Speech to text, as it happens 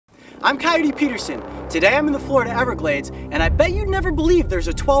I'm Coyote Peterson. Today I'm in the Florida Everglades, and I bet you'd never believe there's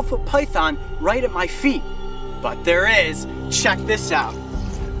a 12-foot python right at my feet. But there is. Check this out.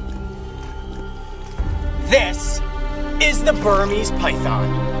 This is the Burmese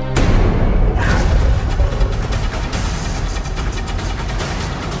Python.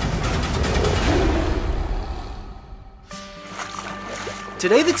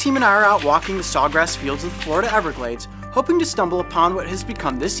 Today the team and I are out walking the sawgrass fields of the Florida Everglades, hoping to stumble upon what has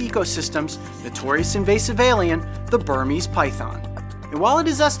become this ecosystem's notorious invasive alien, the Burmese python. And while it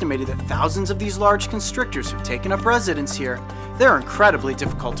is estimated that thousands of these large constrictors have taken up residence here, they are incredibly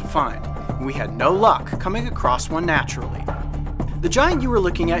difficult to find, and we had no luck coming across one naturally. The giant you were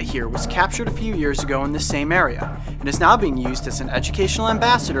looking at here was captured a few years ago in this same area, and is now being used as an educational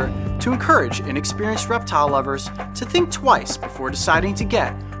ambassador to encourage inexperienced reptile lovers to think twice before deciding to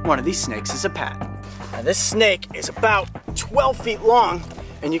get one of these snakes as a pet. Now this snake is about 12 feet long,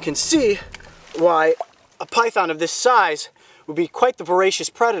 and you can see why a python of this size would be quite the voracious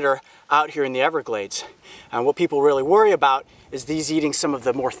predator out here in the Everglades. And what people really worry about is these eating some of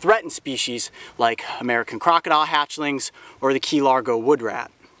the more threatened species like American crocodile hatchlings or the key largo wood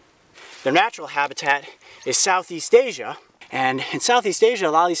rat. Their natural habitat is Southeast Asia, and in Southeast Asia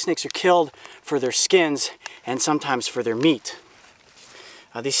a lot of these snakes are killed for their skins and sometimes for their meat.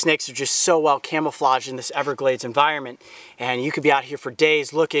 These snakes are just so well camouflaged in this Everglades environment, and you could be out here for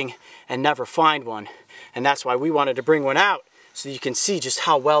days looking and never find one. And that's why we wanted to bring one out so you can see just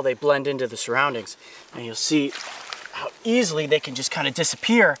how well they blend into the surroundings. And you'll see how easily they can just kind of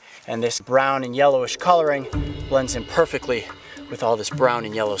disappear, and this brown and yellowish coloring blends in perfectly with all this brown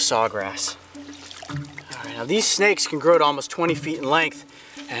and yellow sawgrass. All right, now these snakes can grow to almost 20 feet in length,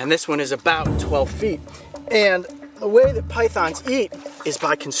 and this one is about 12 feet. And the way that pythons eat is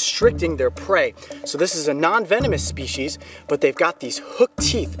by constricting their prey. So this is a non-venomous species, but they've got these hooked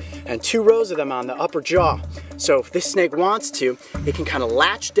teeth and 2 rows of them on the upper jaw. So if this snake wants to, it can kind of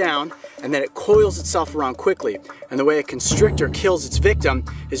latch down and then it coils itself around quickly. And the way a constrictor kills its victim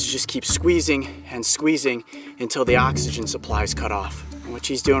is to just keep squeezing and squeezing until the oxygen supply is cut off. And what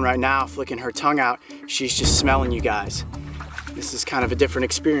she's doing right now, flicking her tongue out, she's just smelling you guys. This is kind of a different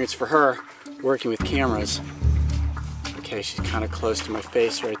experience for her working with cameras. Okay, she's kind of close to my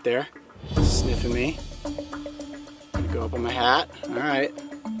face right there, sniffing me. Go up on my hat. All right.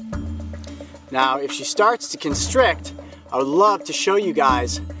 Now, if she starts to constrict, I would love to show you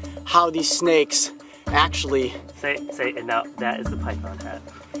guys how these snakes actually... Say, and now that is the python hat.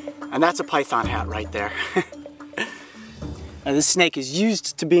 And that's a python hat right there. Now, this snake is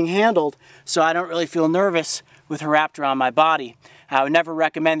used to being handled, so I don't really feel nervous with her wrapped around my body. I would never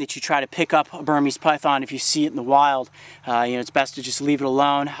recommend that you try to pick up a Burmese python if you see it in the wild. It's best to just leave it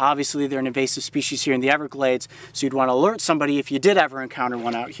alone. Obviously, they're an invasive species here in the Everglades, so you'd want to alert somebody if you did ever encounter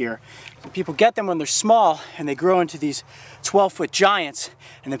one out here. People get them when they're small, and they grow into these 12-foot giants,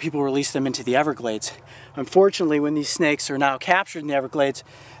 and then people release them into the Everglades. Unfortunately, when these snakes are now captured in the Everglades,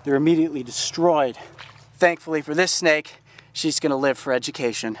 they're immediately destroyed. Thankfully for this snake, she's going to live for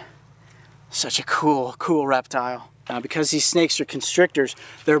education. Such a cool reptile. Because these snakes are constrictors,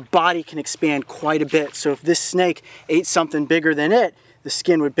 their body can expand quite a bit. So if this snake ate something bigger than it, the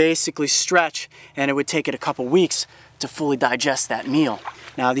skin would basically stretch and it would take it a couple weeks to fully digest that meal.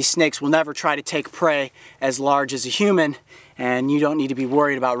 Now these snakes will never try to take prey as large as a human, and you don't need to be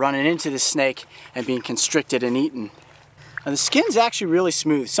worried about running into this snake and being constricted and eaten. Now the skin's actually really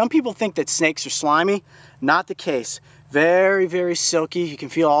smooth. Some people think that snakes are slimy. Not the case. Very, very silky. You can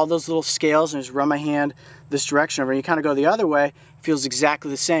feel all those little scales, and just run my hand this direction over, and you kind of go the other way, it feels exactly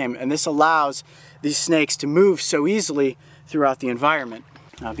the same. And this allows these snakes to move so easily throughout the environment.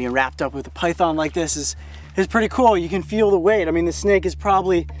 Being wrapped up with a python like this is pretty cool. You can feel the weight. I mean, the snake is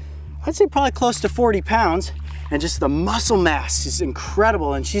probably, I'd say probably close to 40 pounds, and just the muscle mass is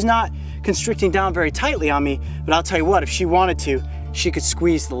incredible. And she's not constricting down very tightly on me, but I'll tell you what, if she wanted to, she could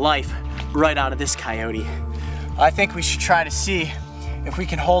squeeze the life right out of this coyote. I think we should try to see if we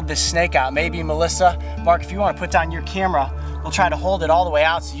can hold this snake out. Maybe Melissa, Mark, if you want to put down your camera, we'll try to hold it all the way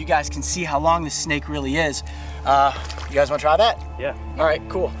out so you guys can see how long this snake really is. You guys want to try that? Yeah. All right,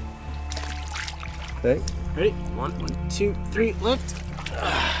 cool. Okay. Ready? 1, 2, 3, lift.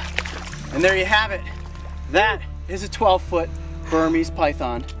 And there you have it. That is a 12-foot Burmese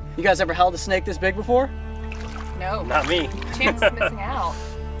python. You guys ever held a snake this big before? No. Not me. Chance of missing out.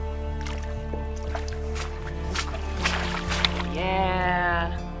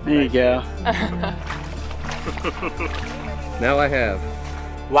 Yeah. There you go. Now I have.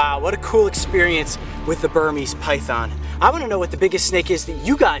 Wow, what a cool experience with the Burmese python. I want to know what the biggest snake is that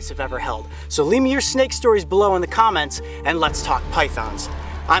you guys have ever held. So leave me your snake stories below in the comments, and let's talk pythons.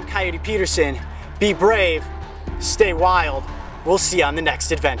 I'm Coyote Peterson. Be brave, stay wild. We'll see you on the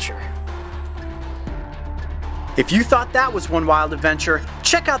next adventure. If you thought that was one wild adventure,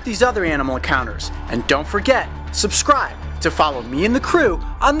 check out these other animal encounters. And don't forget, subscribe to follow me and the crew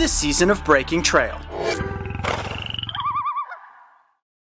on this season of Breaking Trail.